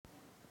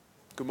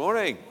Good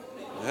morning.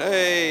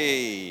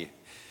 Hey,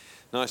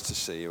 nice to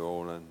see you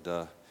all. And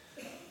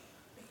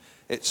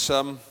it's it's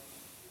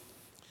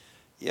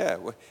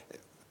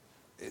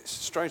a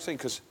strange thing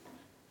because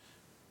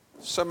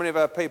so many of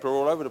our people are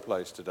all over the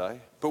place today,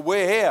 but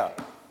we're here.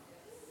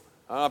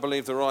 I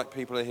believe the right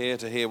people are here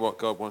to hear what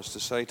God wants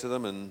to say to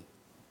them, and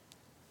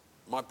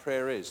my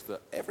prayer is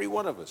that every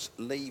one of us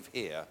leave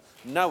here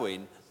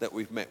knowing that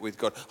we've met with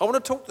God. I want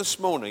to talk this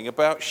morning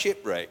about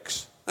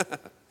shipwrecks.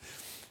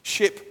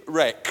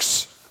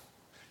 Shipwrecks.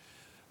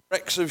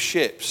 Wrecks of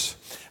ships.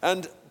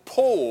 And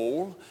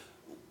Paul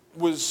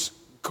was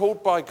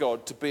called by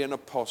God to be an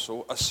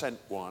apostle, a sent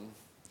one.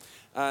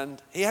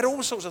 And he had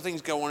all sorts of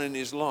things go on in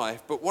his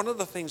life, but one of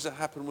the things that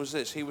happened was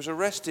this. He was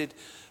arrested,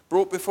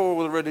 brought before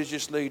all the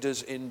religious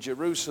leaders in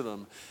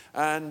Jerusalem,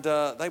 and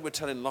they were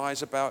telling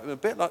lies about him, a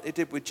bit like they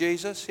did with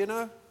Jesus, you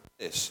know.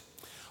 This.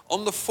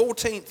 On the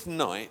 14th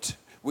night,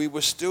 we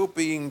were still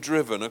being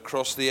driven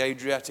across the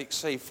Adriatic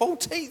Sea.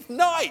 14th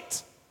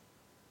night!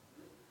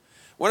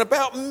 When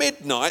about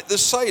midnight, the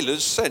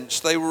sailors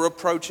sensed they were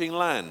approaching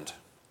land.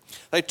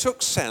 They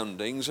took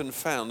soundings and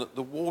found that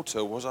the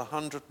water was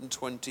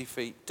 120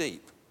 feet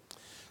deep.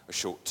 A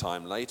short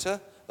time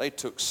later, they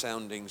took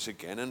soundings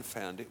again and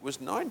found it was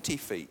 90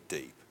 feet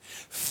deep.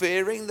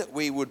 Fearing that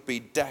we would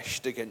be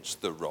dashed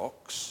against the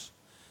rocks,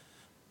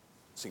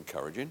 it's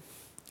encouraging,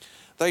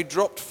 they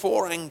dropped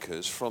 4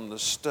 anchors from the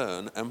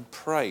stern and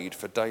prayed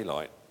for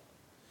daylight.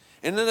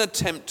 In an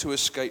attempt to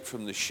escape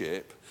from the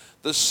ship,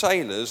 the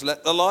sailors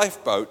let the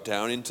lifeboat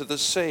down into the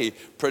sea,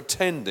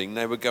 pretending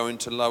they were going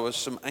to lower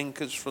some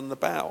anchors from the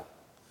bow.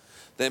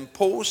 Then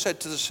Paul said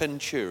to the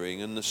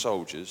centurion and the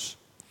soldiers,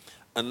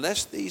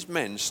 "Unless these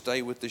men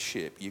stay with the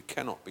ship, you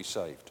cannot be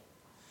saved."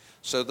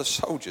 So the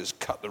soldiers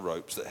cut the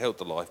ropes that held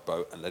the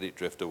lifeboat and let it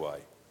drift away.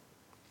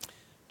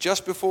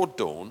 Just before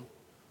dawn,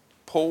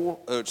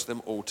 Paul urged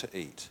them all to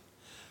eat.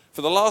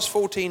 "For the last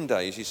 14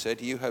 days," he said,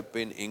 "you have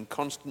been in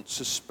constant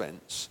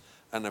suspense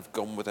and have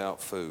gone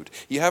without food.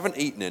 You haven't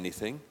eaten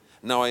anything.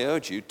 Now I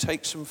urge you,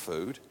 take some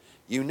food.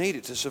 You need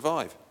it to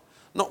survive.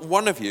 Not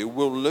one of you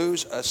will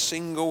lose a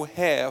single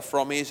hair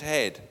from his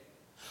head."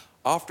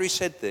 After he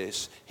said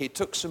this, he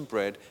took some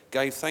bread,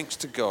 gave thanks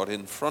to God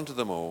in front of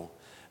them all,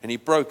 and he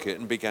broke it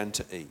and began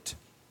to eat.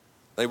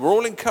 They were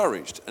all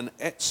encouraged and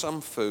ate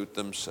some food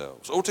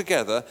themselves.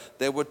 Altogether,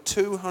 there were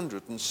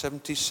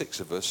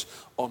 276 of us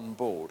on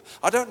board.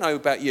 I don't know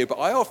about you, but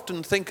I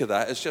often think of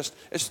that as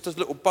it's just a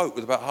little boat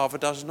with about half a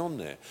dozen on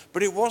there.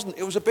 But it wasn't.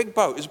 It was a big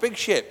boat. It was a big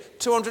ship.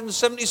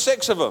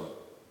 276 of them.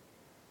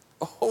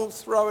 All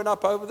throwing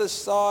up over the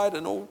side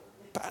and all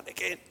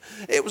panicking.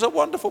 It was a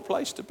wonderful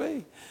place to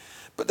be.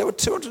 But there were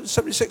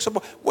 276 on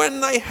board.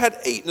 When they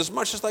had eaten as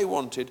much as they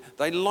wanted,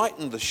 they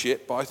lightened the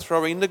ship by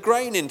throwing the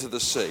grain into the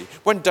sea.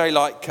 When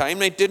daylight came,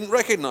 they didn't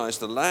recognize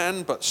the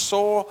land, but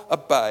saw a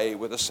bay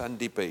with a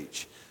sandy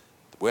beach,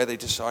 where they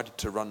decided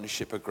to run the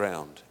ship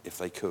aground if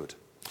they could.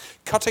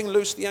 Cutting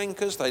loose the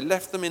anchors, they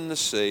left them in the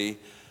sea,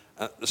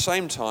 and at the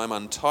same time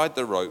untied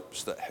the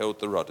ropes that held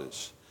the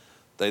rudders.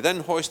 They then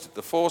hoisted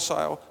the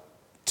foresail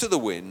to the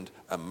wind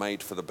and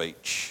made for the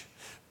beach.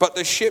 But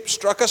the ship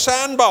struck a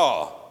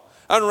sandbar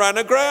and ran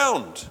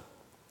aground.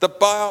 The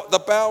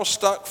bow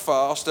stuck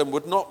fast and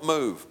would not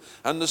move,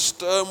 and the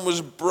stern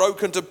was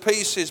broken to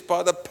pieces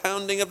by the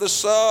pounding of the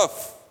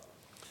surf.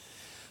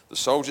 The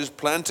soldiers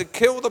planned to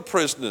kill the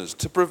prisoners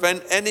to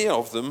prevent any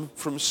of them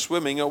from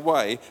swimming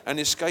away and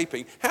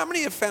escaping. How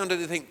many have found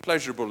anything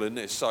pleasurable in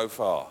this so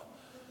far?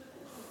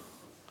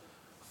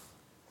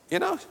 You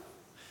know?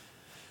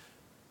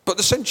 But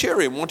the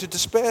centurion wanted to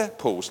spare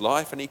Paul's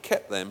life, and he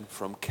kept them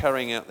from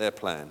carrying out their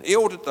plan. He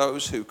ordered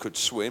those who could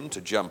swim to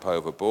jump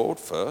overboard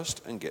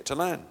first and get to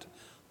land.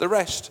 The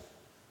rest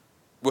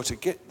were to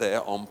get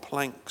there on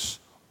planks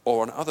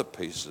or on other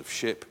pieces of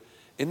ship.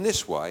 In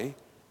this way,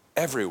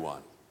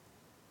 everyone,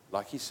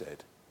 like he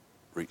said,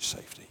 reached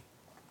safety.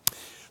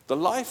 The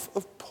life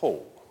of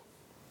Paul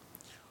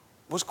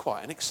was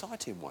quite an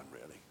exciting one,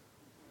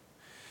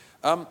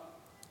 really.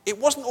 It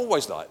wasn't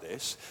always like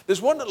this.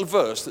 There's one little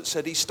verse that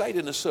said he stayed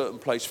in a certain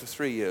place for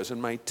 3 years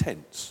and made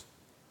tents.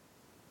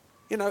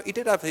 You know, he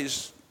did have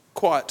his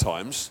quiet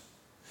times,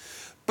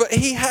 but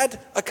he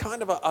had a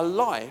kind of a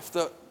life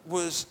that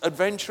was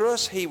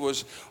adventurous. He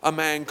was a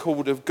man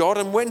called of God,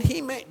 and when he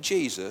met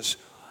Jesus,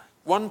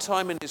 one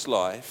time in his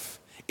life,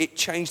 it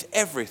changed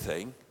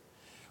everything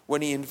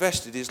when he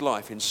invested his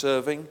life in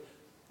serving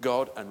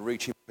God and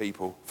reaching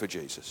people for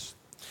Jesus.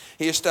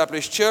 He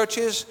established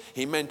churches,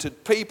 he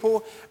mentored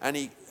people, and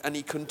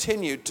he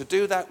continued to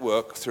do that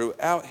work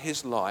throughout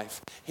his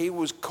life. He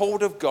was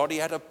called of God, he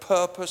had a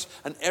purpose,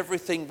 and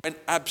everything went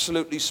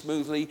absolutely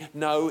smoothly.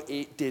 No,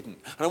 it didn't.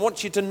 And I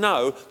want you to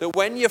know that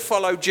when you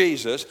follow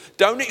Jesus,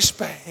 don't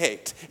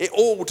expect it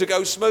all to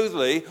go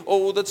smoothly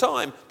all the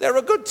time. There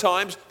are good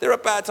times, there are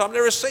bad times,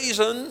 there are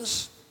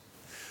seasons.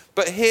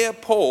 But here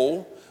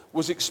Paul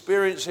was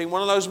experiencing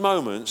one of those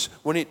moments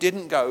when it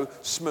didn't go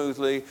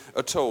smoothly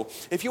at all.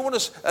 If you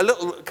want a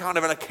little kind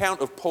of an account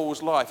of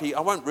Paul's life,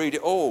 I won't read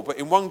it all, but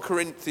in 2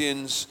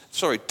 Corinthians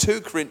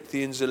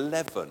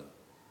 11,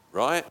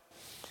 right?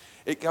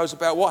 It goes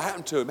about what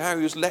happened to him, how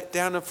he was let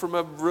down from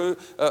a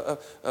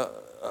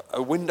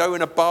window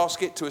in a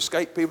basket to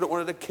escape people that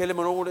wanted to kill him,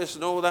 and all this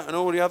and all that and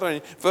all the other. And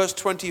in verse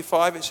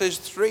 25, it says,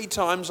 3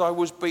 times I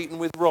was beaten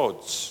with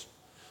rods.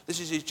 This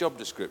is his job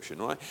description,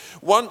 right?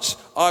 Once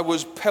I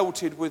was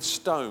pelted with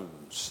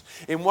stones.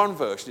 In one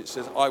version it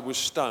says I was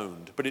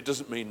stoned, but it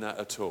doesn't mean that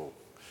at all.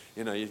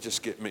 You know, you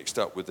just get mixed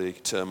up with the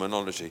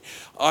terminology.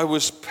 I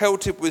was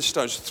pelted with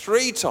stones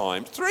 3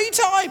 times. 3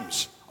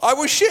 times I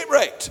was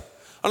shipwrecked.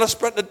 And I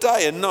spent the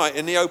day and night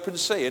in the open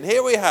sea. And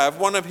here we have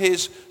one of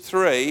his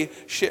 3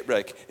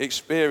 shipwreck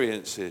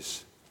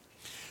experiences.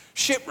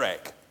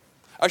 Shipwreck.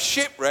 A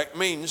shipwreck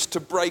means to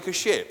break a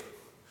ship.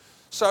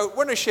 So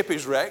when a ship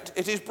is wrecked,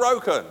 it is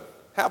broken.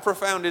 How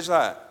profound is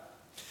that?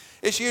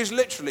 It's used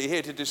literally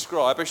here to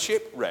describe a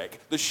shipwreck.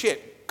 The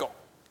ship got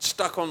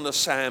stuck on the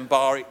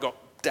sandbar, it got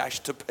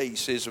dashed to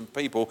pieces, and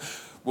people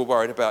were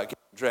worried about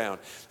getting drowned.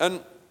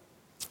 And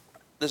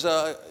there's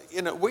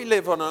we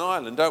live on an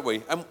island, don't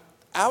we? And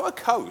our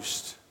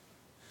coast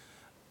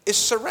is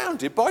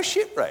surrounded by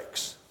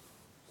shipwrecks.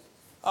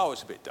 Oh,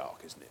 it's a bit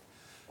dark, isn't it?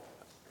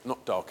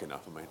 Not dark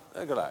enough, I mean.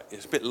 Look at that.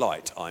 It's a bit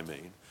light, I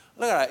mean.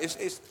 Look at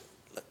that.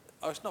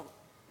 It's not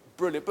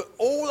brilliant, but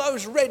all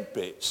those red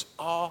bits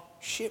are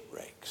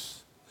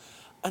shipwrecks.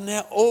 And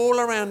they're all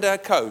around our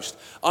coast.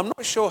 I'm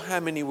not sure how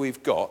many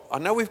we've got. I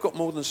know we've got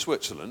more than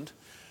Switzerland,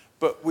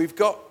 but we've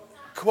got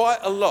quite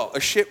a lot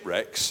of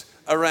shipwrecks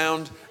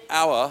around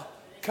our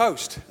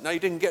coast. No, you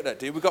didn't get that,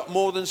 did you? We've got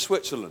more than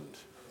Switzerland.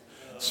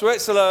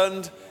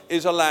 Switzerland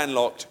is a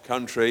landlocked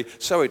country,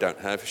 so we don't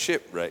have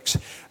shipwrecks.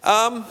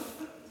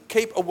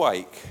 Keep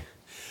awake.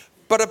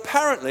 But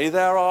apparently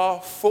there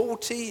are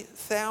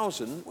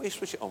 40,000. What do you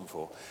switch it on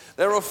for?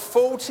 There are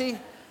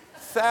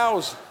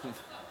 40,000.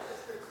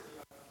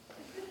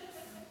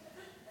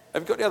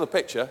 Have you got the other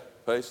picture,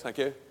 please? Thank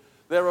you.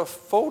 There are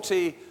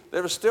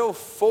still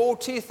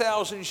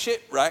 40,000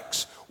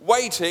 shipwrecks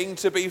waiting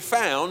to be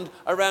found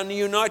around the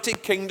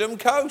United Kingdom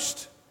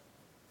coast.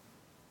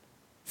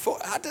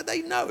 How do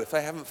they know if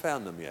they haven't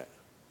found them yet?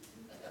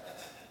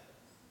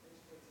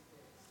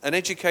 An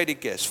educated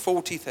guess,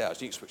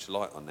 40,000. You can switch the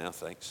light on now,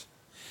 thanks.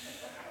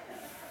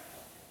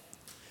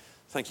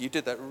 Thank you, you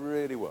did that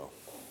really well.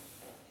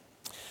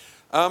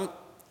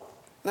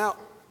 Now,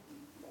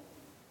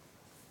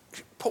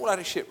 Paul had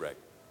a shipwreck.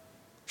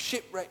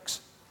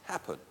 Shipwrecks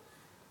happen.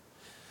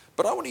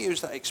 But I want to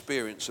use that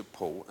experience of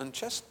Paul and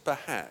just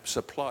perhaps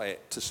apply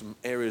it to some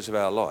areas of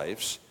our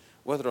lives,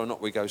 whether or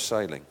not we go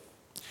sailing.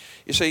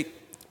 You see,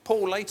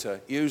 Paul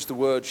later used the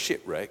word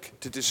shipwreck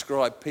to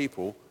describe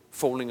people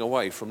falling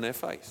away from their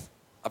faith,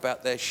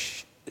 about their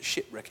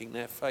shipwrecking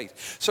their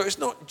faith. So it's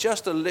not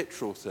just a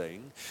literal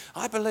thing.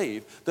 I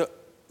believe that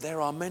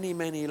there are many,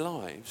 many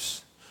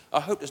lives. I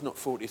hope there's not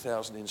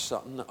 40,000 in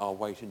Sutton that are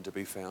waiting to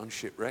be found,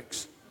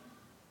 shipwrecks.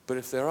 But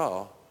if there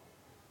are,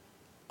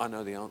 I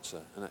know the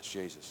answer, and that's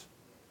Jesus.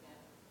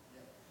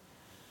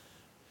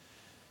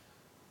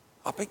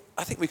 I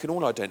think we can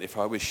all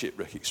identify with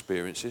shipwreck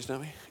experiences,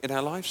 don't we, in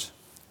our lives?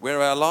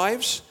 Where our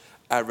lives,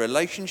 our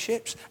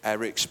relationships,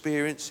 our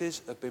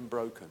experiences have been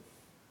broken.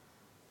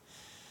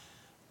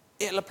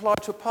 It'll apply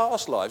to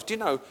past lives. Do you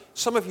know,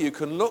 some of you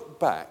can look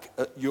back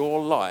at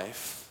your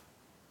life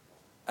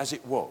as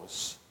it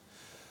was,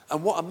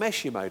 and what a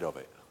mess you made of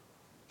it.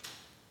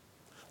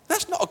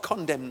 That's not a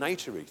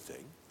condemnatory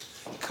thing,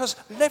 because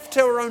left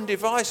to our own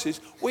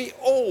devices, we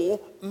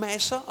all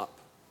mess up.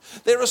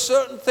 There are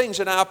certain things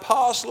in our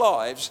past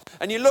lives,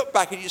 and you look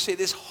back and you see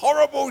this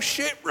horrible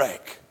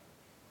shipwreck.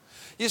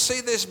 You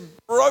see this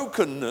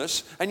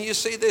brokenness, and you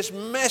see this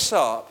mess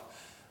up,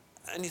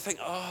 and you think,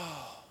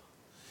 oh,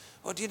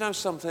 well, do you know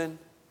something?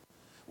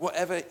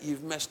 Whatever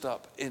you've messed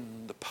up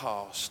in the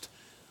past,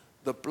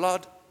 the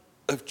blood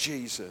of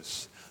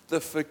Jesus, the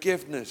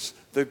forgiveness,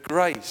 the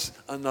grace,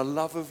 and the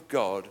love of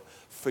God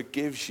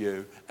forgives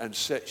you and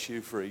sets you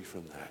free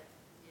from that.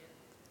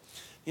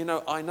 You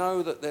know, I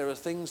know that there are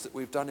things that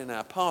we've done in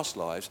our past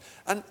lives,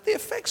 and the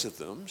effects of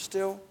them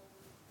still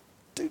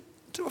do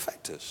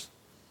affect us.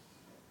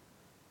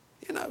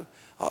 You know,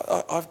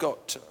 I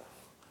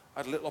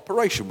had a little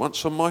operation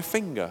once on my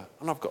finger,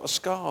 and I've got a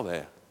scar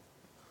there.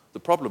 The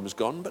problem is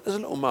gone, but there's a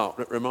little mark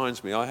that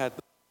reminds me I had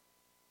them.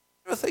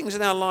 There are things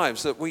in our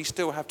lives that we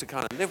still have to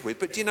kind of live with,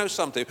 but do you know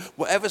something?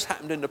 Whatever's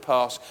happened in the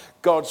past,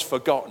 God's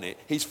forgotten it.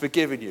 He's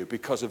forgiven you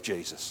because of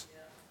Jesus.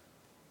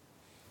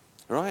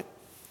 Right?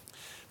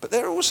 But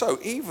there are also,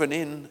 even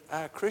in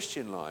our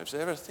Christian lives,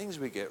 there are things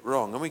we get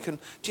wrong. And we can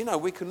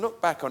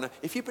look back on it.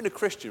 If you've been a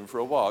Christian for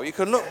a while, you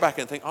can look back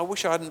and think, I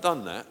wish I hadn't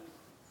done that.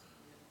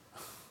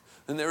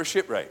 And there are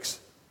shipwrecks.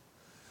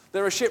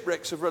 There are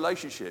shipwrecks of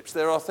relationships.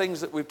 There are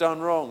things that we've done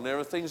wrong. There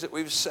are things that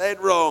we've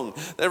said wrong.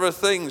 There are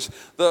things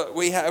that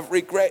we have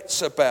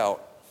regrets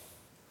about.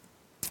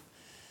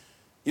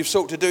 You've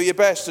sought to do your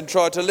best and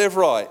tried to live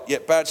right,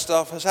 yet bad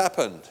stuff has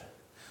happened.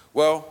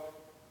 Well,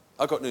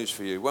 I've got news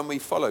for you. When we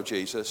follow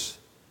Jesus,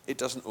 it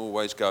doesn't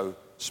always go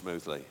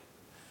smoothly.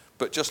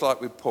 But just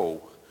like with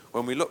Paul,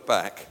 when we look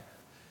back,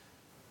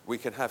 we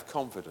can have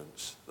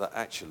confidence that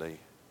actually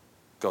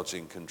God's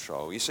in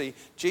control. You see,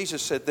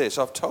 Jesus said this,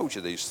 I've told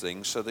you these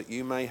things so that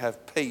you may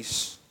have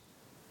peace.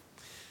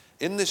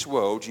 In this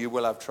world, you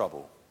will have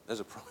trouble.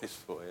 There's a prize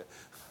for you.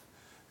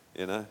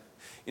 You know,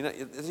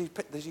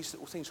 there's these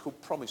little things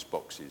called promise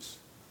boxes.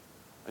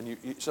 And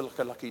it's like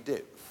a lucky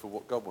dip for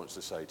what God wants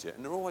to say to you.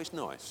 And they're always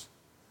nice.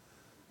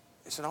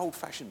 It's an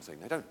old-fashioned thing.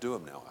 They don't do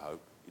them now, I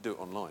hope. You do it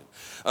online.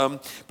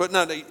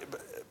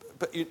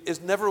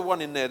 There's never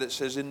one in there that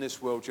says, in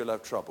this world you'll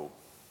have trouble.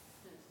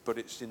 But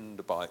it's in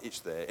the Bible. It's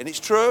there. And it's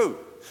true.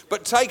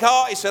 But take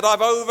heart, he said,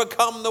 I've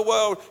overcome the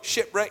world.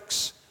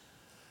 Shipwrecks,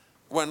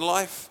 when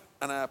life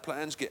and our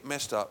plans get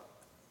messed up,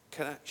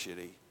 can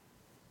actually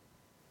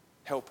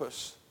help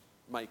us,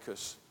 make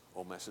us,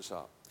 or mess us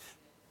up.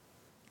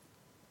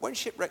 When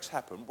shipwrecks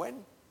happen,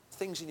 when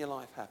things in your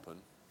life happen,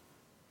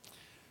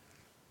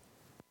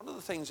 one of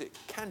the things it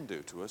can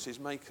do to us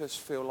is make us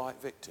feel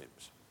like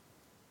victims.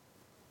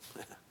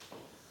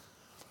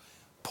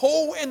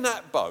 Paul in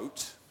that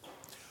boat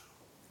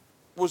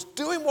was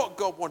doing what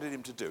God wanted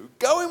him to do,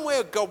 going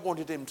where God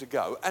wanted him to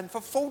go, and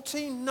for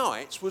 14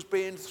 nights was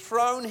being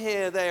thrown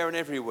here, there, and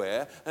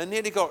everywhere, and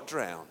nearly got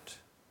drowned.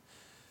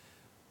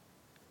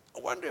 I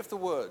wonder if the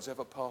words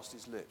ever passed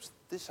his lips,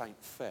 this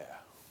ain't fair.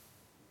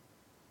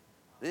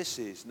 This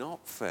is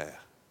not fair.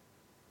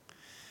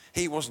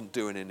 He wasn't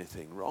doing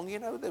anything wrong. You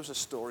know, there was a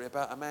story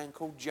about a man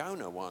called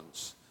Jonah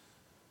once.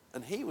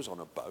 And he was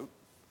on a boat,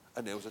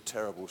 and there was a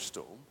terrible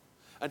storm.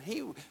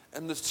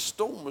 And the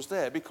storm was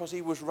there because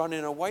he was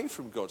running away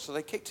from God. So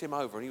they kicked him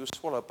over, and he was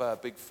swallowed by a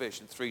big fish,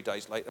 and 3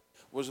 days later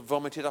was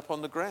vomited up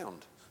on the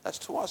ground. That's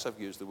twice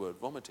I've used the word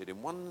vomited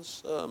in one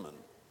sermon.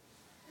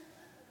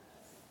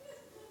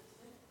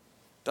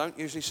 Don't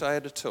usually say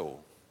it at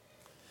all.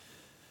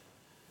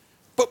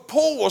 But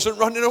Paul wasn't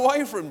running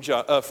away from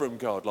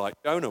God like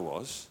Jonah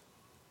was.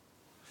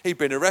 He'd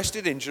been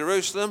arrested in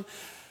Jerusalem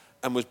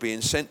and was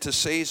being sent to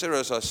Caesar,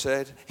 as I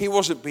said. He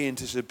wasn't being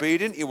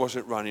disobedient. He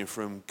wasn't running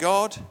from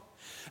God.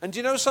 And do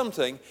you know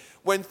something?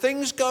 When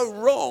things go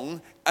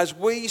wrong as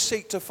we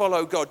seek to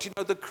follow God, do you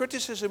know the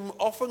criticism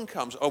often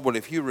comes, oh, well,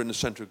 if you were in the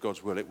center of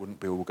God's will, it wouldn't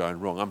be all going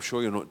wrong. I'm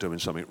sure you're not doing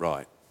something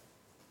right.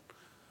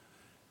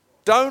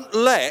 Don't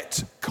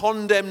let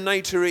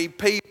condemnatory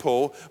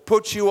people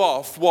put you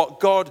off what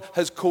God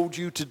has called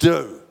you to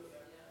do.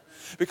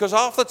 Because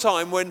half the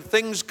time when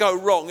things go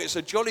wrong, it's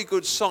a jolly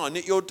good sign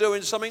that you're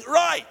doing something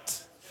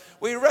right.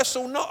 We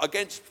wrestle not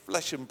against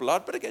flesh and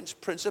blood, but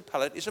against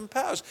principalities and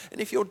powers. And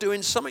if you're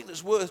doing something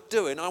that's worth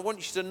doing, I want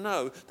you to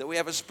know that we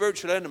have a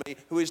spiritual enemy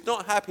who is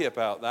not happy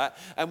about that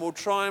and will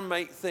try and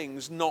make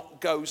things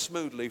not go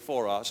smoothly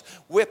for us,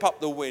 whip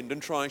up the wind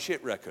and try and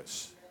shipwreck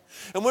us.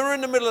 And when we're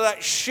in the middle of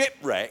that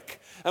shipwreck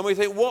and we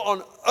think, what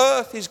on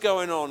earth is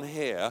going on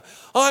here?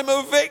 I'm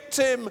a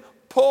victim.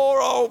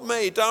 Poor old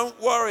me. Don't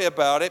worry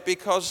about it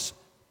because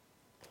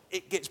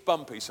it gets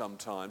bumpy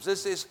sometimes.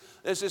 There's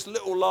this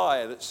little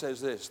lie that says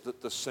this, that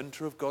the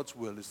center of God's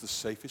will is the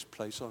safest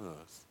place on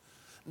earth.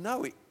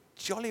 No, it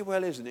jolly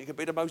well isn't. It could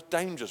be the most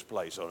dangerous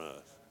place on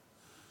earth.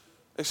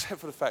 Except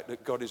for the fact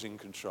that God is in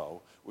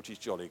control, which is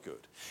jolly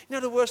good. You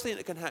know, the worst thing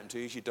that can happen to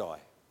you is you die.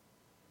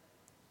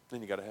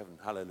 Then you go to heaven.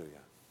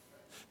 Hallelujah.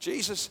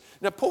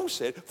 Now Paul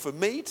said, for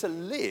me to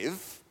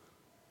live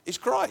is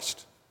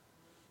Christ.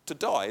 To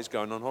die is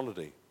going on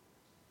holiday.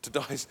 To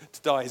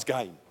die is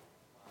gain.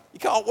 You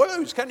can't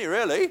lose, can you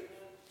really?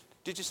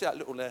 Did you see that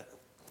little there?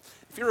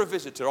 If you're a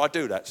visitor, I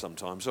do that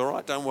sometimes, all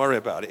right? Don't worry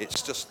about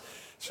it.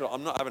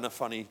 I'm not having a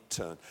funny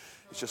turn.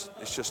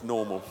 It's just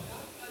normal.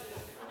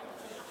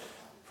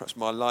 Perhaps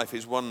my life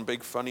is one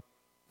big funny.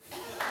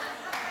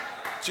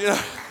 Do you know?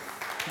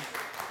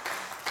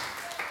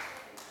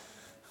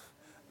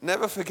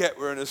 Never forget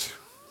we're in a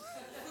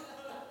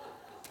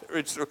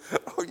spiritual.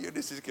 Oh,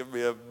 this is giving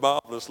me a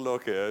marvelous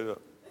look here.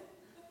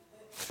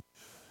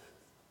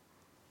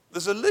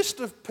 There's a list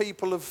of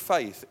people of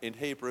faith in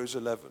Hebrews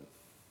 11.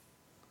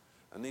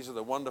 And these are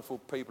the wonderful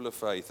people of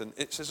faith. And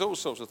it says all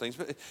sorts of things.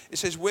 But it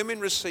says women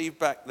received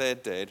back their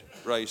dead,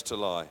 raised to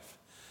life.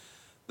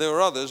 There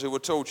were others who were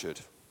tortured.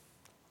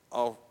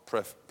 I'll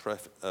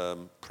précis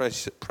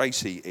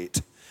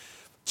it.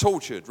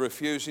 Tortured,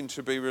 refusing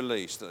to be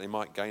released that they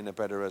might gain a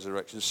better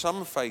resurrection.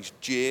 Some faced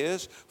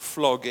jeers,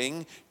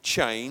 flogging,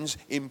 chains,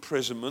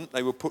 imprisonment.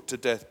 They were put to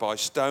death by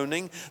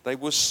stoning. They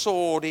were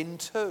sawed in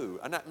two,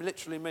 and that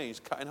literally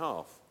means cut in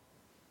half.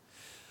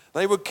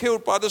 They were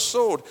killed by the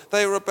sword.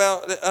 They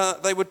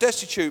were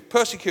destitute,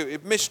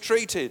 persecuted,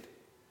 mistreated.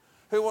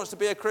 Who wants to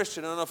be a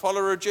Christian and a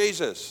follower of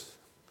Jesus?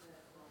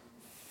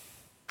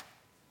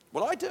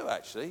 Well, I do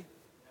actually.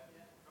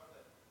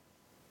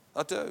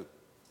 I do.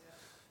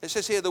 It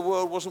says here the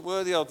world wasn't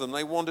worthy of them.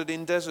 They wandered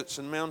in deserts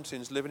and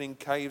mountains, living in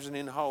caves and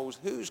in holes.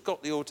 Who's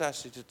got the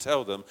audacity to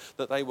tell them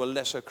that they were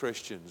lesser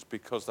Christians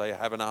because they're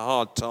having a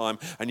hard time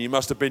and you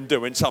must have been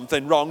doing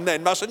something wrong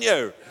then, mustn't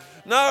you?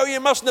 No, you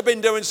mustn't have been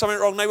doing something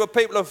wrong. They were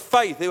people of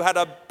faith who had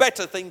a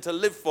better thing to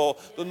live for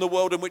than the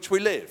world in which we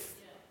live.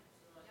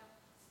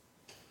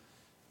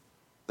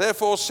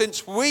 Therefore,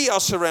 since we are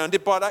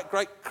surrounded by that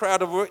great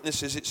crowd of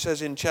witnesses, it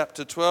says in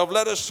chapter 12,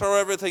 let us throw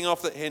everything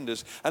off that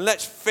hinders and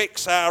let's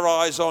fix our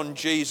eyes on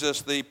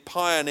Jesus, the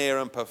pioneer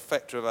and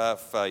perfecter of our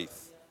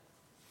faith.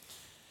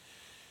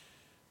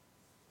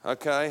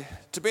 Okay,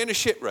 to be in a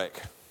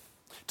shipwreck.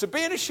 To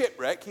be in a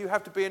shipwreck, you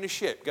have to be in a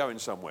ship going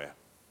somewhere.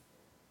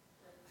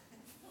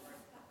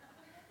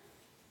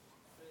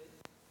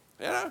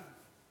 You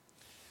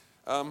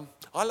know?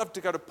 I love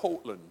to go to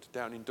Portland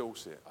down in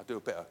Dorset. I do a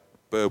bit of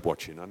bird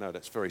watching. I know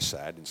that's very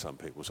sad in some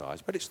people's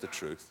eyes, but it's the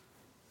truth.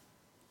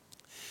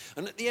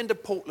 And at the end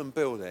of Portland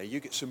Bill there, you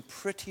get some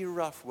pretty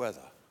rough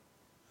weather.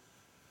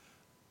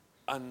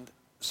 And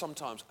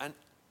sometimes, and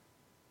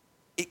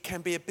it can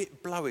be a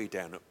bit blowy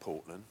down at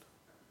Portland.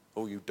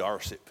 All you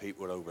Dorset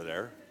people over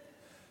there,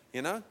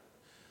 you know?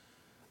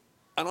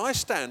 And I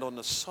stand on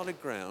the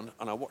solid ground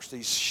and I watch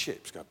these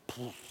ships go,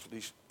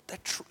 they're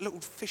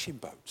little fishing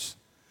boats.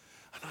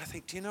 And I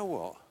think, do you know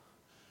what?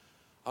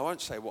 I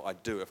won't say what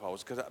I'd do if I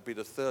was, because that would be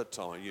the third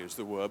time I use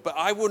the word, but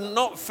I would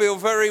not feel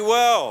very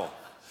well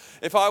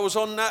if I was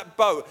on that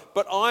boat.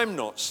 But I'm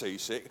not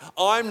seasick.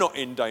 I'm not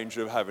in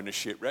danger of having a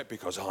shipwreck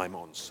because I'm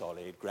on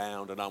solid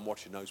ground and I'm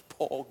watching those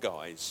poor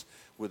guys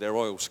with their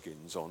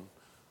oilskins on.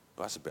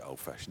 Well, that's a bit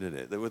old-fashioned, isn't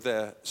it? They with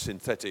their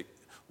synthetic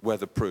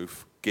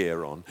weatherproof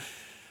gear on.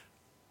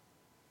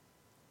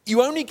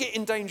 You only get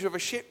in danger of a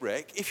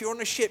shipwreck if you're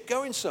on a ship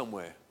going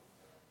somewhere.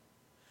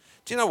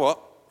 Do you know what?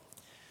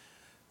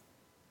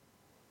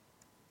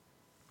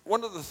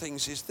 One of the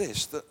things is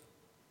this, that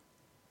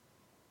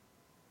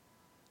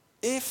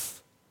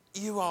if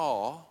you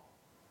are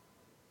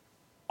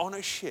on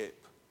a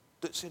ship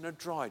that's in a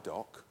dry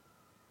dock,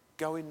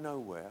 going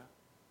nowhere,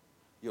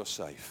 you're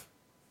safe.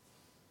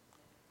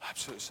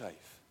 Absolutely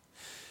safe.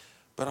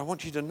 But I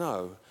want you to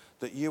know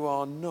that you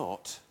are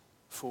not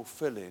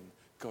fulfilling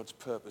God's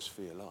purpose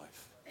for your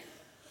life.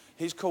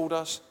 He's called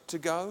us to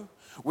go.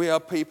 We are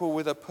people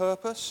with a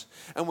purpose,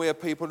 and we are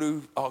people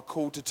who are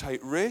called to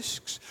take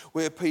risks.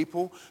 We are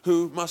people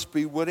who must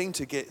be willing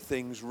to get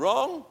things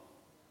wrong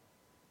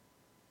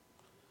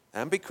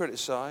and be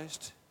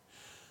criticized,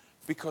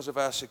 because of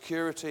our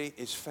security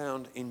is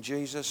found in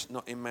Jesus,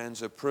 not in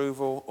man's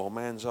approval or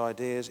man's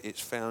ideas.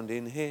 It's found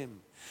in him.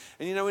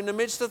 And you know, in the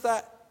midst of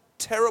that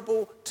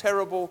terrible,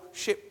 terrible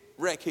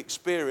shipwreck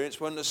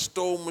experience, when the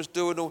storm was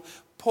doing all,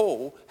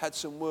 Paul had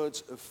some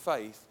words of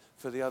faith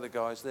for the other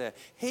guys there.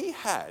 He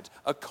had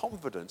a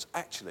confidence,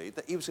 actually,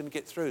 that he was going to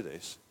get through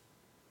this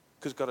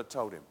because God had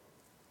told him.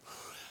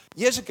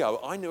 Years ago,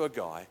 I knew a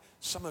guy,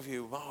 some of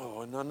you,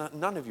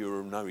 none of you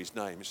will know his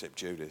name except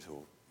Judith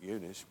or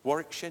Eunice.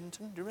 Warwick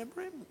Shenton, do you remember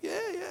him? Yeah,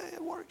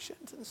 Warwick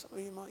Shenton. Some of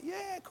you might,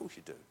 yeah, of course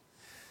you do.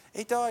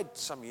 He died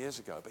some years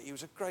ago, but he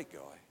was a great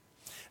guy.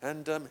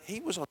 And he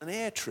was on an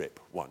air trip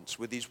once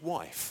with his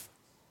wife.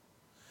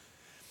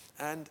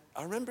 And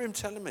I remember him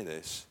telling me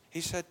this.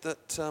 He said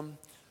that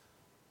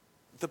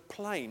the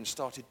plane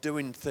started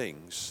doing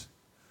things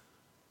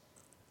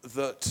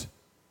that,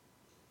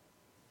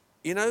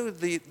 you know,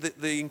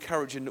 the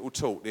encouraging little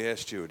talk the air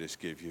stewardess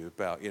give you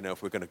about, you know,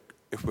 if we're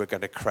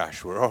going to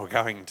crash, we're all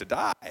going to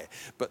die.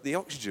 But the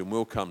oxygen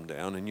will come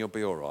down and you'll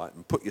be all right,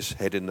 and put your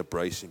head in the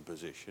bracing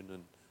position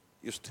and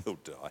you'll still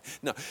die.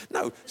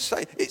 No,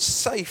 it's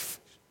safe.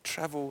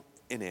 Travel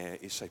in air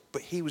is safe.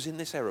 But he was in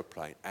this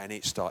aeroplane and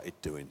it started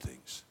doing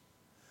things.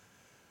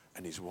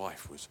 And his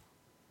wife was,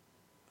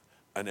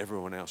 and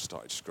everyone else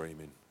started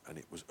screaming. And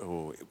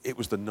it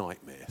was the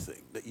nightmare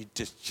thing that you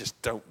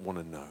just don't want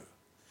to know.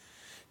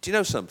 Do you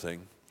know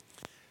something?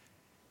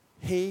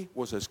 He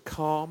was as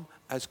calm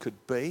as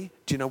could be.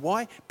 Do you know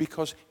why?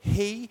 Because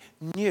he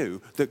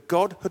knew that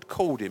God had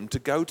called him to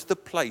go to the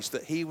place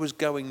that he was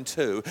going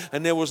to.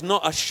 And there was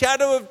not a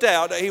shadow of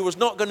doubt that he was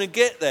not going to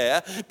get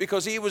there,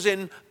 because he was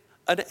in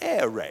an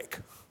air wreck,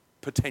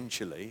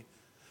 potentially.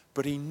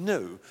 But he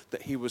knew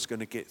that he was going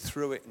to get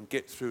through it and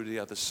get through the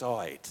other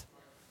side.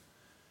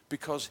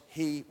 Because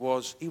he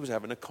was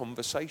having a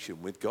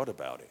conversation with God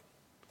about it.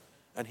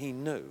 And he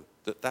knew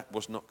that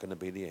was not going to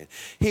be the end.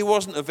 He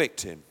wasn't a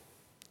victim.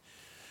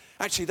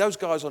 Actually, those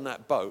guys on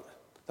that boat,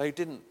 they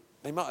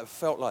might have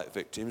felt like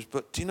victims,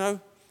 but do you know,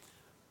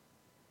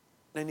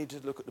 they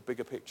needed to look at the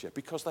bigger picture,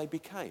 because they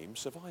became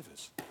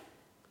survivors.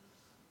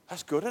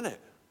 That's good, isn't it?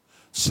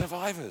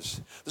 Survivors.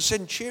 The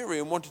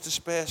centurion wanted to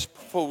spare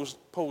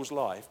Paul's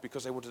life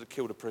because they wanted to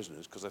kill the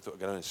prisoners, because they thought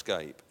they were going to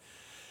escape.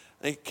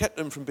 And he kept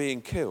them from being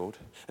killed.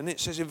 And it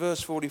says in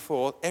verse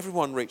 44,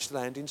 everyone reached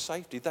land in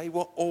safety. They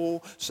were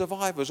all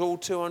survivors,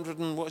 all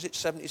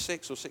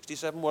 76 or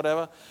 67,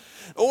 whatever.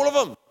 All of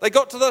them. They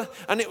got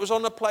and it was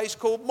on a place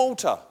called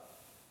Malta.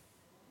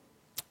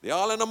 The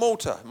island of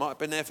Malta. Might have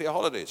been there for your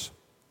holidays.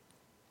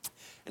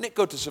 Isn't it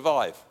good to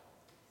survive?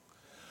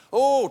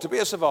 Oh, to be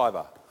a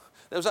survivor.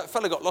 There was that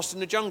fella got lost in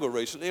the jungle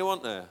recently,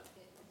 wasn't there?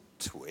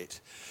 Twit.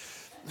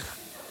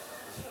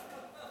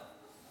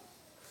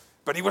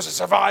 But he was a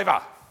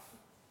survivor.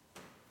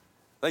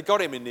 They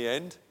got him in the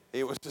end.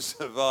 He was a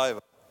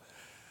survivor.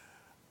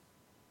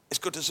 It's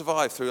good to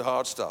survive through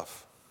hard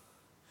stuff.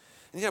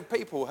 And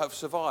people have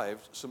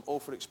survived some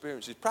awful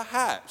experiences.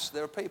 Perhaps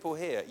there are people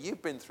here,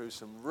 you've been through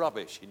some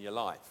rubbish in your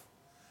life.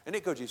 Isn't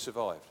it good you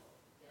survived?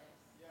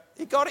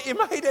 You got it, you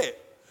made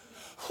it.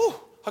 Whew,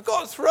 I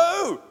got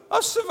through. I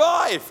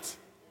survived.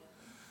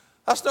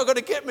 That's not going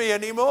to get me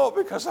anymore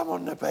because I'm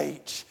on the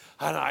beach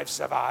and I've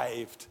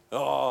survived.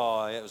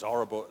 Oh, it was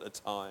horrible at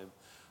the time,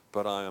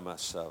 but I am a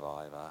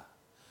survivor.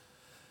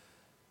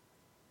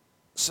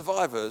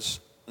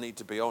 Survivors need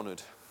to be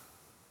honoured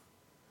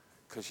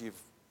because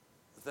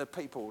they're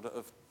people that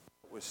have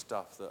dealt with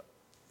stuff that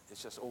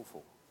is just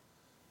awful.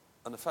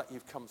 And the fact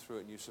you've come through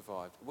it and you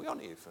survived, we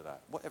honour you for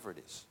that, whatever it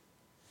is.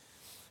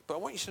 But I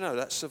want you to know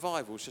that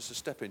survival is just a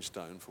stepping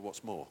stone for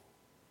what's more.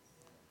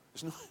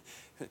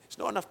 It's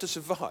not enough to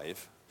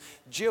survive.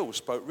 Jill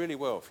spoke really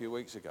well a few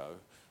weeks ago.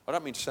 I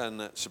don't mean to sound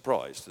that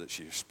surprised that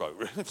she spoke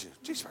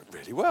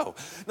really well.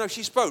 No,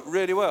 she spoke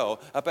really well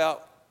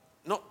about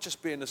not just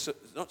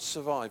not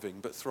surviving,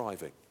 but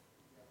thriving.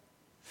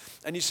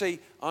 And you see,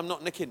 I'm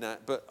not nicking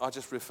that, but I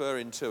just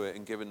referring to it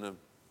and giving the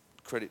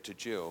credit to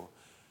Jill.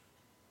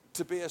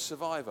 To be a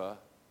survivor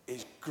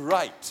is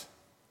great.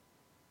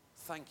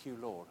 Thank you,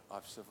 Lord,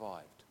 I've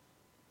survived.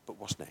 But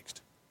what's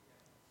next?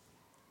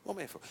 What am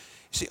I here for? You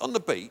see, on the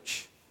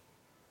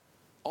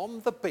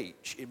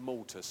beach in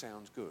Malta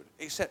sounds good.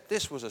 Except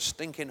this was a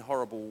stinking,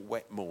 horrible,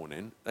 wet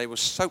morning. They were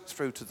soaked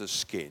through to the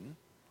skin.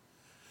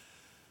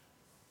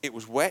 It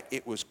was wet,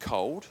 it was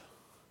cold.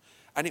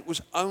 And it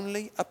was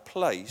only a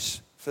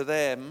place for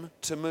them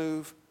to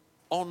move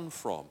on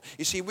from.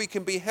 You see, we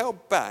can be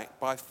held back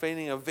by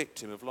feeling a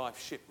victim of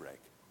life's shipwreck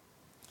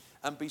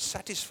and be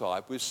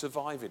satisfied with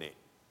surviving it.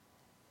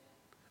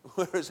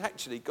 Whereas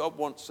actually God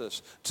wants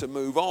us to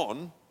move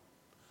on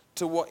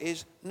to what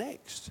is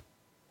next.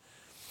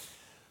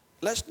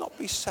 Let's not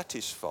be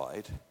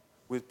satisfied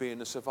with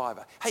being a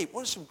survivor. Hey,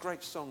 what are some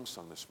great songs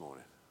sung this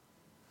morning?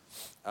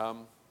 I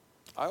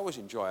always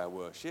enjoy our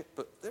worship,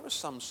 but there are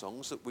some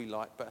songs that we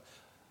like, but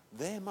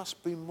there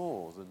must be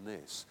more than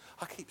this.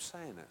 I keep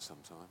saying that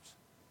sometimes.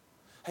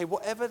 Hey,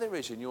 whatever there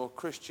is in your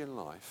Christian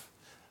life,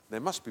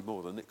 there must be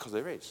more than it, because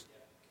there is.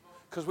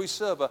 Because we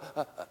serve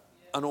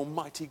an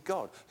almighty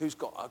God who's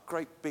got a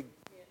great big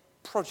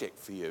project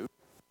for you.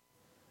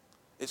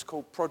 It's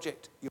called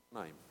Project Your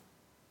Name.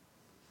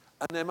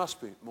 And there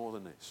must be more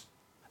than this.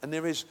 And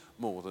there is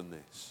more than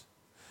this.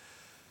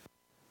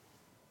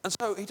 And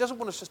so he doesn't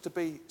want us just to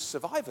be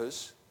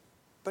survivors,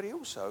 but he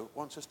also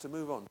wants us to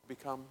move on,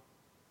 become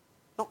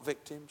not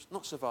victims,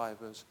 not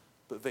survivors,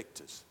 but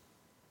victors.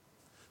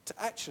 To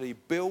actually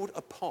build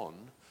upon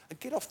and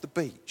get off the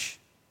beach.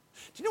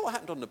 Do you know what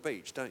happened on the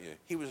beach, don't you?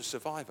 He was a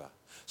survivor.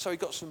 So he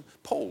got some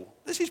Paul.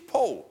 This is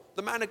Paul,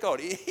 the man of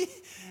God.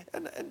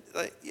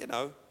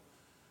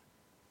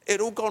 It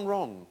all gone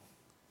wrong,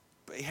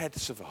 but he had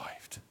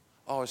survived.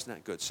 Oh, isn't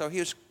that good? So he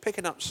was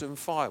picking up some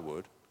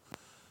firewood,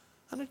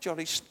 and a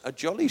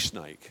jolly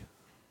snake.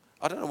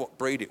 I don't know what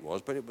breed it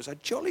was, but it was a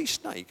jolly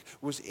snake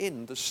was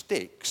in the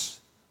sticks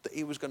that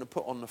he was going to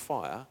put on the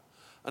fire.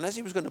 And as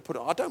he was going to put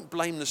it, I don't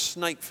blame the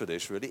snake for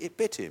this, really. It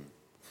bit him.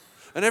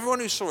 And everyone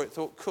who saw it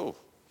thought, cool.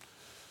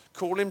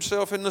 Called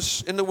himself in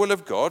the will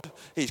of God.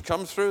 He's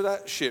come through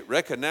that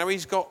shipwreck, and now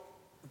he's got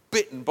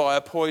bitten by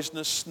a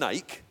poisonous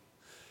snake.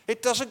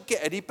 It doesn't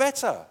get any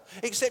better.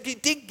 Except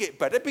it did get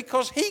better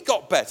because he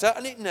got better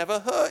and it never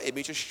hurt him.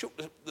 He just shook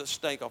the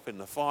snake off in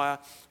the fire,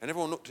 and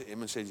everyone looked at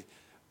him and said,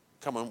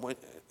 come on,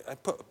 I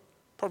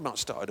probably might have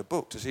started a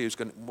book to see who's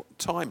going to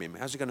time him.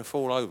 How's he going to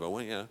fall over?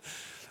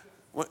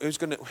 Well, who's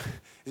going to,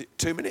 is it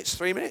 2 minutes,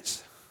 3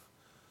 minutes?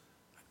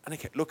 And he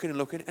kept looking and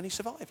looking, and he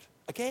survived.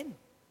 Again,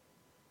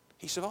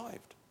 he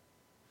survived.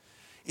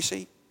 You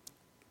see,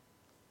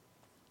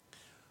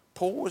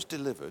 Paul was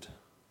delivered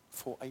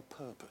for a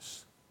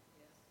purpose.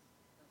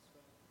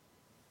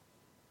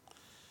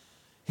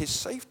 His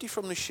safety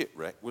from the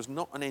shipwreck was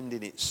not an end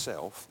in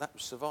itself, that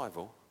was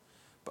survival,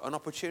 but an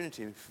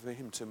opportunity for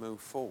him to move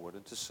forward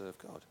and to serve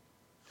God.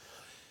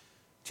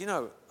 Do you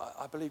know,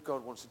 I believe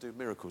God wants to do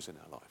miracles in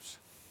our lives.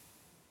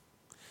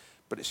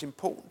 But it's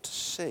important to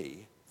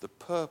see the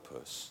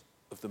purpose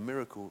of the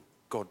miracle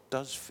God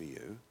does for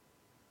you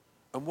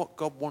and what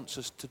God wants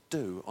us to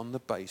do on the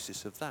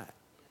basis of that.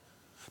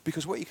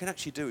 Because what you can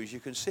actually do is you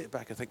can sit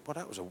back and think, well,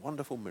 that was a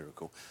wonderful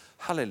miracle.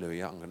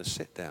 Hallelujah, I'm going to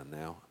sit down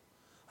now,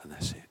 and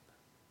that's it.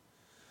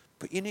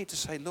 But you need to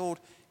say, Lord,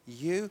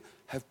 you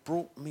have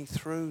brought me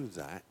through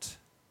that.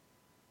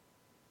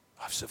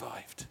 I've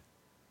survived.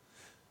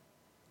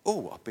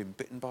 Oh, I've been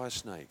bitten by a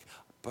snake,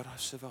 but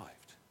I've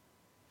survived.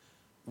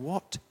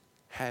 What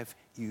have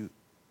you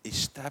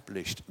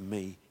established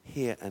me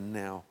here and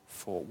now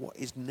for? What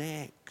is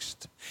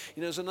next?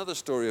 You know, there's another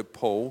story of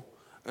Paul,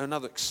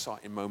 another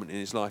exciting moment in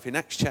his life. In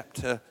Acts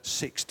chapter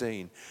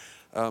 16,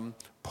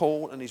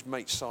 Paul and his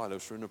mate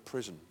Silas were in a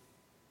prison.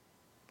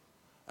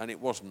 And it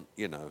wasn't,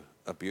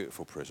 a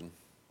beautiful prison.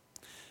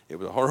 It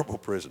was a horrible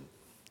prison.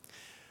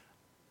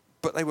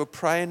 But they were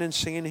praying and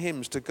singing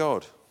hymns to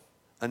God.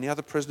 And the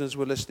other prisoners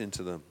were listening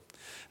to them.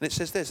 And it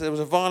says this, there was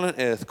a violent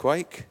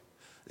earthquake.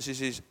 This is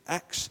his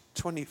Acts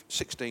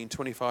 16,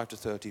 25 to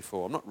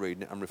 34. I'm not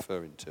reading it, I'm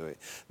referring to it.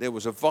 There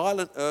was a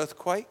violent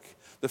earthquake.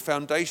 The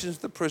foundations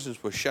of the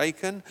prisons were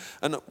shaken,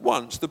 and at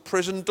once the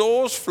prison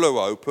doors flew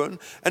open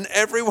and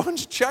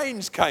everyone's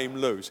chains came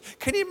loose.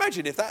 Can you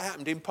imagine if that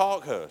happened in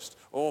Parkhurst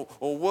or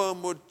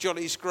Wormwood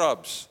Jolly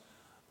Scrubs?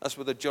 That's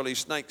where the Jolly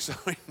Snakes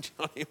are in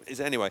Jolly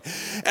is anyway.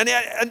 And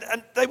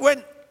they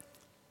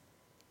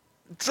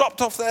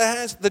dropped off their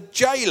hands. The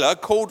jailer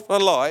called for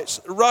lights,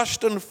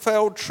 rushed and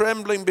fell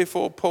trembling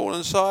before Paul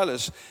and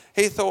Silas.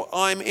 He thought,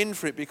 I'm in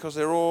for it because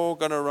they're all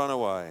going to run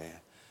away.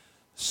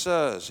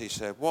 Sirs, he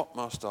said, what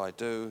must I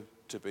do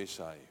to be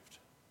saved?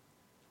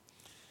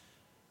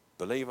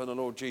 Believe on the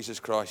Lord Jesus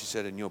Christ, he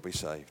said, and you'll be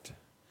saved.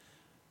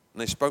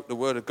 And they spoke the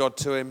word of God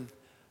to him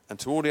and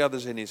to all the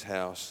others in his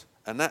house.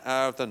 And that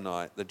hour of the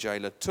night, the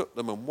jailer took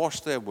them and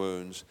washed their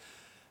wounds,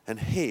 and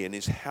he and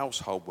his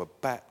household were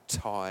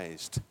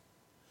baptized.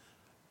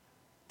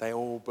 They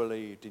all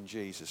believed in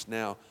Jesus.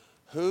 Now,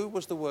 who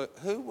was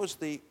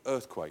the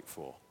earthquake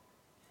for?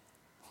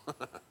 Well,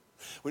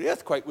 the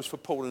earthquake was for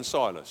Paul and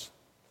Silas,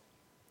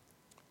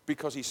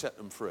 because he set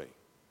them free.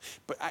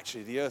 But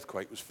actually the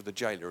earthquake was for the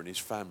jailer and his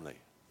family.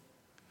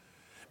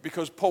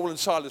 Because Paul and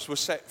Silas were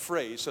set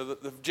free so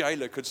that the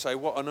jailer could say,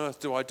 what on earth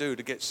do I do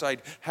to get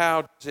saved?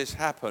 How does this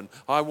happen?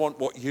 I want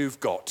what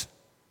you've got.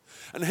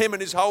 And him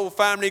and his whole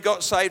family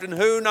got saved, and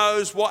who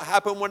knows what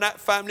happened when that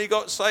family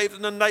got saved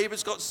and the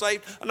neighbours got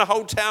saved and the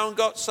whole town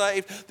got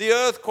saved. The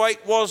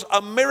earthquake was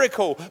a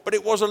miracle, but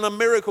it wasn't a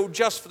miracle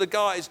just for the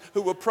guys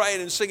who were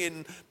praying and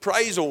singing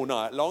praise all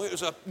night long. It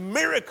was a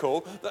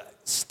miracle that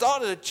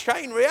started a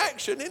chain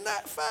reaction in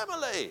that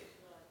family.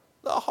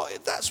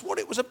 That's what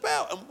it was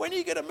about. And when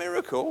you get a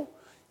miracle,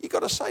 you've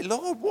got to say,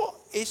 Lord, what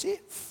is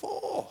it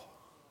for?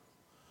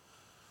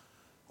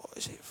 What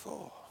is it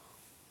for?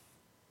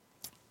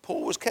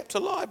 Paul was kept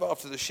alive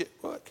after the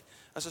shipwreck.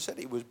 As I said,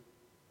 he was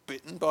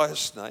bitten by a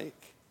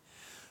snake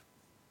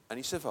and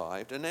he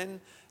survived. And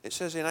then it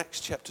says in Acts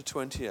chapter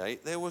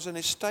 28, there was an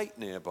estate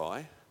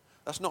nearby.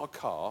 That's not a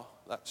car,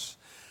 that's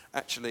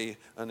actually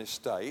an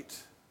estate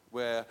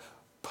where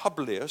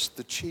Publius,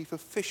 the chief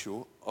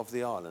official of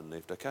the island,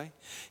 lived, okay?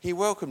 He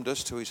welcomed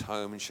us to his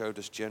home and showed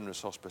us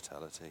generous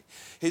hospitality.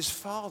 His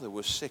father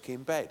was sick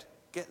in bed.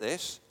 Get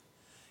this.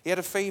 He had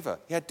a fever.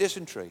 He had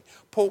dysentery.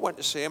 Paul went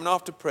to see him and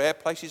after prayer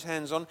placed his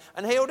hands on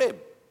and healed him.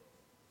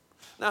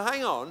 Now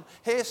hang on.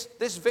 Here's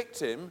this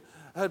victim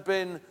had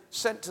been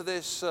sent to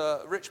this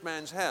rich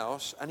man's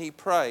house and he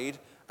prayed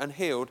and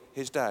healed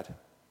his dad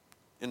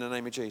in the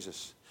name of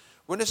Jesus.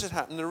 When this had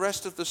happened, the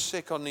rest of the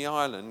sick on the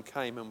island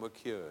came and were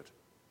cured.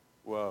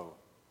 Whoa.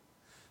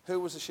 Who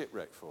was the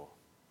shipwreck for?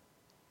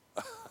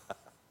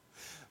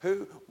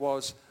 Who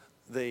was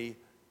the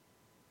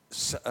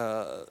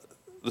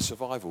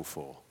survival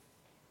for?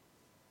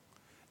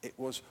 It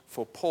was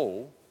for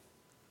Paul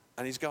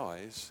and his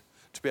guys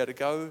to be able to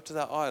go to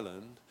that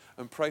island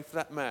and pray for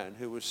that man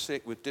who was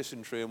sick with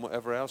dysentery and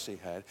whatever else he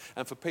had,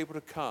 and for people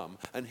to come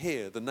and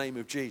hear the name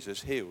of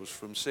Jesus heals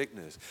from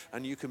sickness.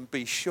 And you can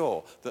be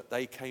sure that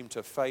they came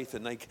to faith,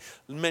 and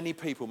many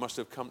people must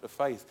have come to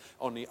faith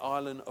on the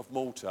island of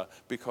Malta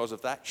because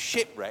of that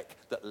shipwreck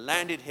that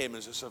landed him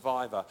as a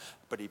survivor,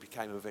 but he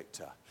became a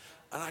victor.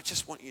 And I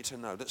just want you to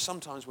know that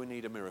sometimes we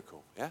need a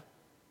miracle, yeah?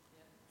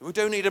 We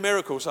do need a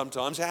miracle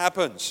sometimes, it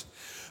happens.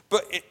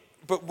 But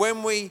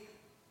when we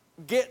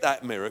get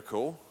that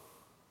miracle,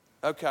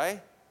 okay,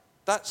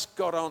 that's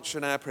God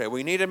answering our prayer.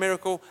 We need a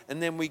miracle and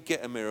then we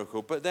get a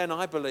miracle. But then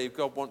I believe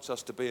God wants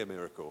us to be a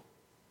miracle.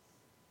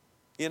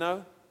 You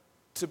know,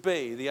 to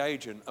be the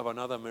agent of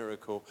another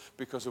miracle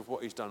because of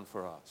what he's done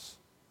for us.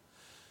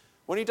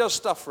 When he does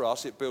stuff for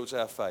us, it builds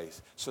our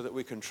faith so that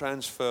we can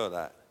transfer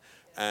that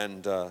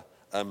and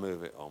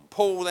move it on.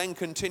 Paul then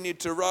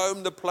continued to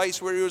Rome, the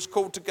place where he was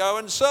called to go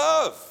and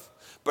serve.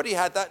 But he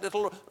had that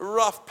little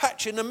rough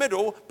patch in the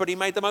middle, but he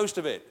made the most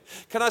of it.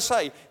 Can I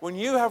say, when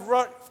you have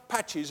rough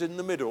patches in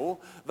the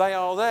middle, they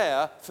are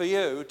there for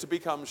you to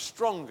become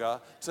stronger,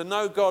 to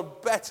know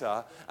God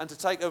better, and to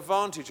take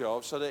advantage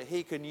of so that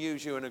he can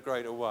use you in a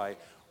greater way.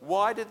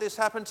 Why did this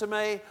happen to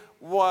me?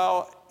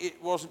 Well,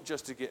 it wasn't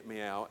just to get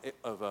me out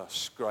of a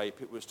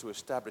scrape. It was to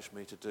establish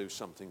me to do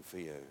something for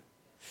you.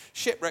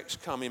 Shipwrecks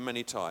come in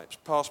many types.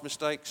 Past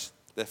mistakes,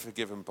 they're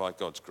forgiven by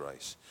God's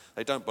grace.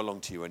 They don't belong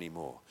to you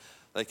anymore.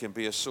 They can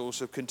be a source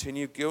of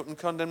continued guilt and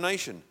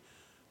condemnation,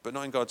 but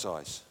not in God's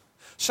eyes.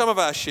 Some of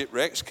our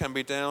shipwrecks can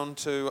be down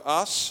to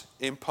us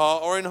in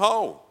part or in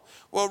whole.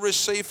 Well,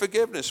 receive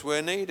forgiveness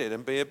where needed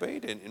and be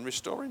obedient in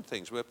restoring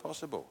things where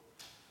possible.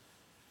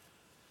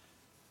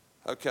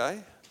 Okay,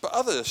 but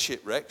other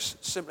shipwrecks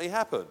simply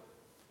happen.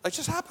 They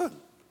just happen.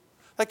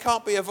 They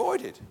can't be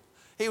avoided.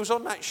 He was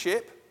on that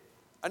ship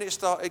and it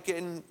started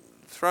getting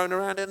thrown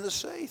around in the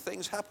sea.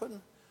 Things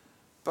happen.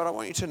 But I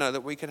want you to know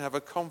that we can have a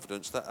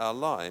confidence that our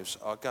lives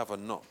are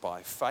governed not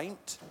by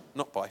fate,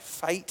 not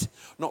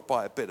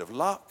by a bit of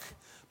luck,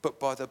 but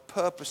by the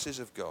purposes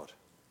of God.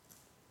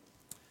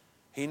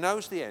 He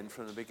knows the end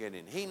from the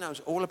beginning. He knows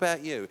all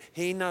about you.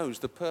 He knows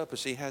the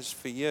purpose he has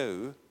for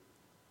you,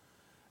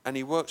 and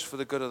he works for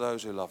the good of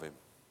those who love him.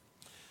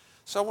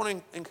 So I want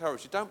to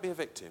encourage you, don't be a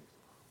victim.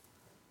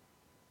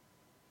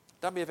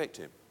 Don't be a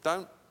victim.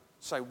 Don't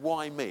say,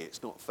 why me?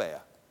 It's not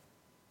fair.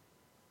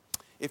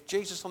 If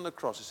Jesus on the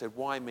cross had said,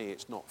 why me?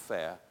 It's not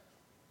fair,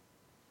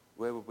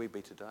 where would we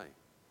be today?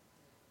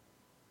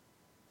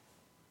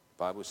 The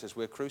Bible says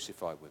we're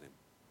crucified with him.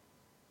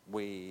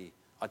 We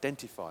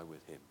identify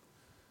with him.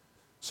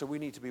 So we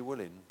need to be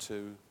willing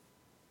to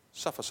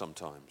suffer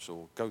sometimes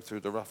or go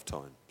through the rough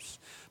times.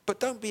 But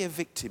don't be a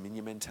victim in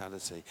your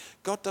mentality.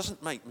 God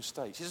doesn't make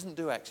mistakes. He doesn't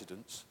do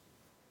accidents.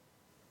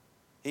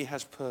 He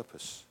has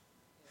purpose.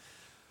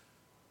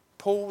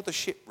 Paul, the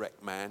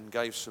shipwrecked man,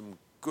 gave some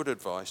good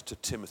advice to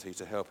Timothy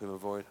to help him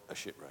avoid a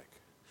shipwreck.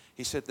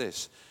 He said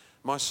this,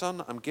 "My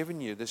son, I'm giving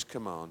you this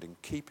command in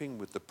keeping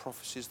with the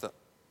prophecies that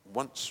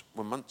were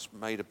once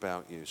made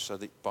about you, so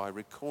that by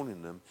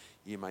recalling them,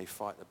 you may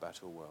fight the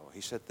battle well."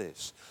 He said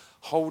this,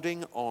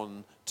 holding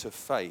on to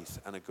faith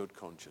and a good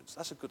conscience.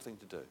 That's a good thing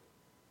to do.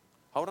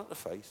 Hold on to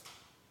faith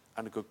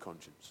and a good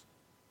conscience.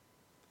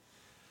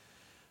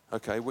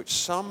 Okay, which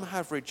some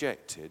have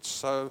rejected,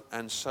 so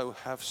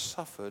have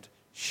suffered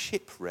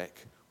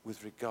shipwreck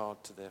with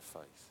regard to their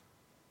faith.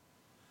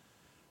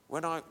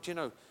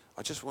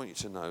 I just want you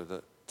to know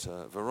that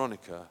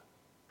Veronica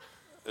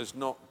is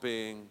not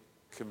being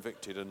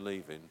convicted and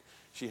leaving.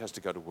 She has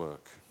to go to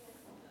work.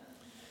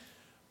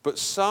 But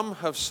some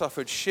have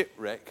suffered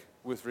shipwreck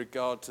with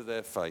regard to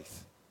their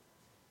faith.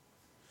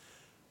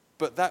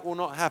 But that will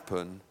not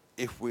happen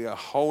if we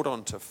hold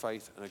on to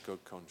faith and a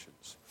good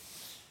conscience.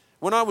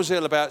 When I was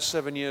ill about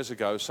 7 years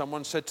ago,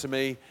 someone said to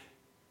me,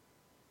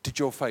 "Did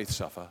your faith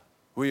suffer?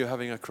 Were you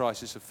having a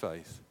crisis of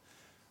faith?"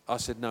 I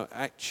said, "No,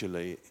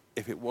 actually,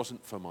 if it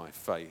wasn't for my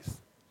faith,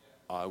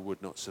 I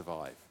would not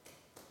survive.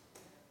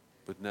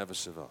 Would never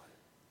survive."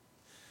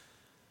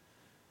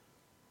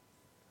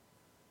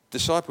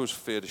 Disciples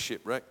feared a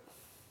shipwreck.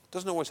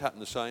 Doesn't always happen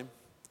the same.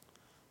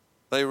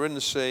 They were in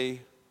the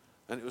sea,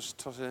 and it was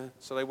tossing.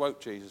 So they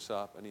woke Jesus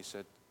up, and he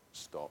said,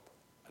 "Stop,"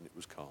 and it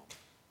was calm.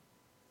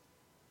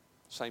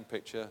 Same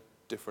picture,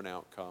 different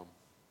outcome.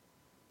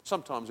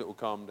 Sometimes it will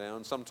calm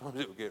down, sometimes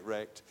it will get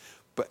wrecked.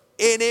 But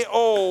in it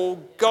all,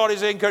 God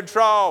is in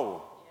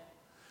control.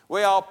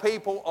 We are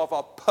people of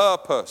a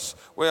purpose.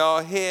 We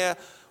are here,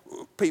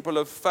 people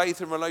of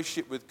faith and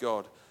relationship with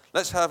God.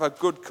 Let's have a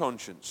good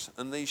conscience,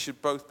 and these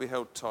should both be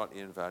held tightly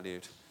and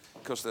valued,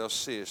 because they'll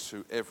see us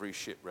through every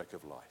shipwreck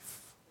of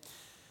life.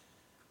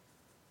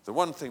 The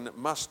one thing that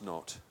must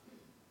not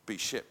be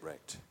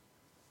shipwrecked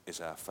is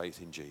our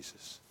faith in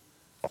Jesus.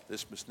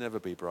 This must never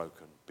be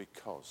broken,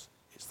 because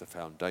it's the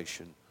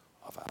foundation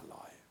of our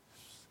lives.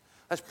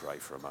 Let's pray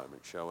for a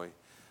moment, shall we?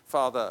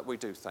 Father, we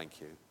do thank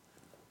you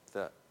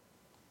that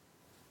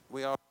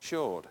we are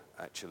assured,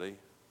 actually,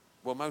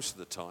 well, most of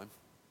the time,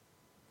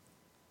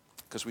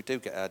 because we do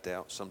get our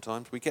doubts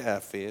sometimes, we get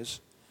our fears,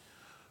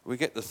 we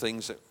get the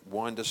things that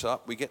wind us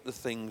up, we get the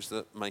things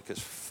that make us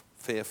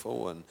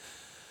fearful and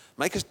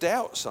make us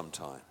doubt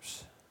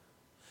sometimes.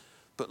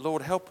 But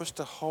Lord, help us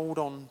to hold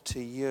on to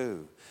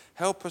you.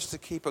 Help us to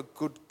keep a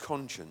good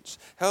conscience.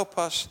 Help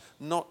us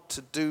not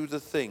to do the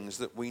things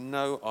that we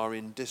know are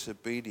in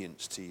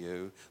disobedience to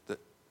you, that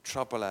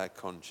trouble our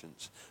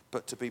conscience,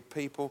 but to be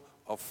people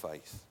of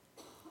faith.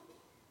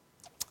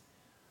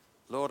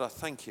 Lord, I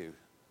thank you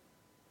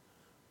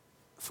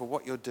for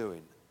what you're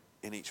doing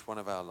in each one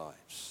of our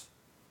lives.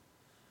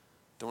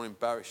 Don't want to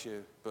embarrass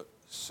you, but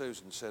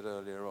Susan said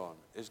earlier on,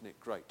 isn't it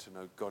great to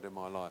know God in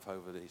my life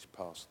over this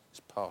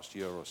past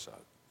year or so?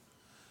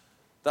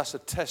 That's a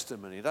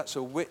testimony. That's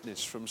a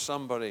witness from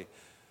somebody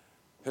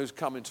who's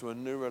come into a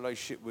new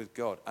relationship with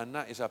God. And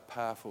that is a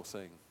powerful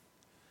thing.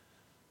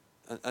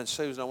 And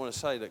Susan, I want to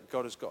say that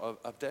God has got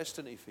a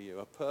destiny for you,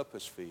 a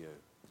purpose for you,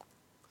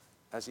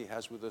 as he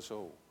has with us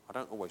all. I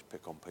don't always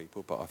pick on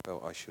people, but I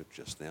felt I should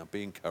just now.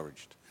 Be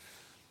encouraged.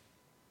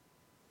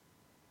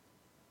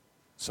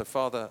 So,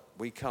 Father,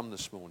 we come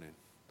this morning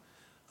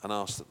and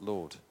ask that,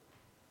 Lord,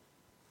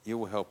 you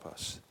will help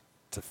us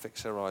to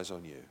fix our eyes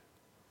on you,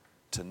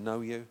 to know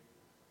you,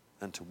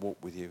 and to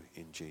walk with you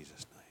in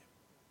Jesus'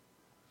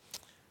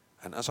 name.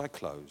 And as I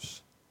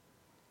close,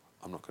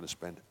 I'm not going to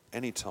spend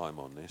any time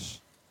on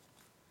this,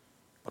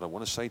 but I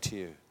want to say to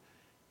you,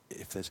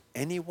 if there's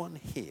anyone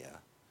here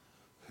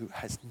who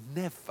has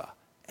never,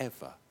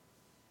 ever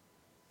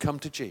come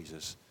to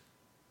Jesus,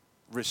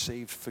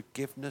 received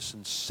forgiveness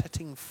and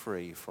setting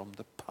free from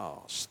the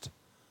past,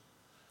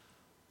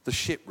 the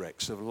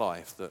shipwrecks of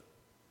life that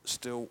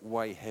still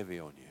weigh heavy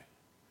on you,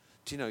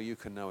 do you know you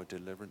can know a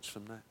deliverance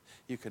from that?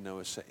 You can know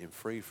a setting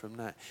free from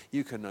that.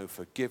 You can know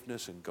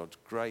forgiveness and God's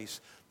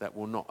grace that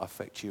will not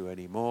affect you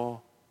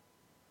anymore.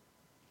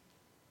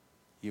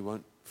 You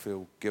won't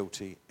feel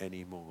guilty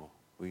anymore.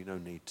 Well, you no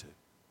need to.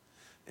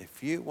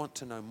 If you want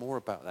to know more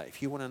about that,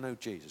 if you want to know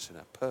Jesus in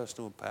a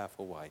personal and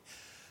powerful way,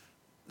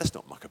 let's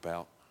not muck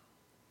about.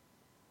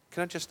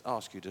 Can I just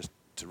ask you just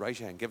to raise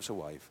your hand, give us a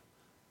wave,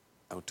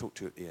 and we'll talk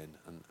to you at the end,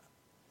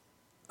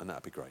 and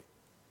that'd be great.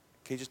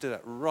 Can you just do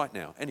that right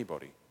now?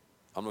 Anybody?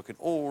 I'm looking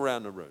all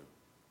around the room.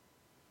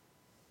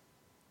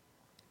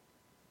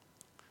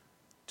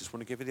 Just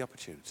want to give you the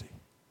opportunity.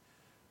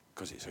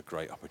 because it's a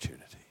great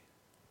opportunity.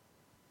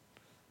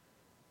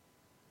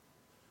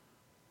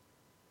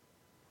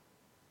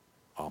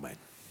 Amen.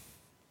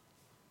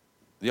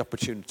 The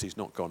opportunity's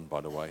not gone,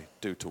 by the way.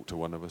 Do talk to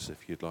one of us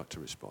if you'd like to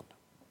respond.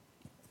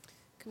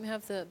 Can we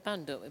have the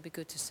band up? It'd be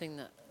good to sing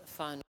that final.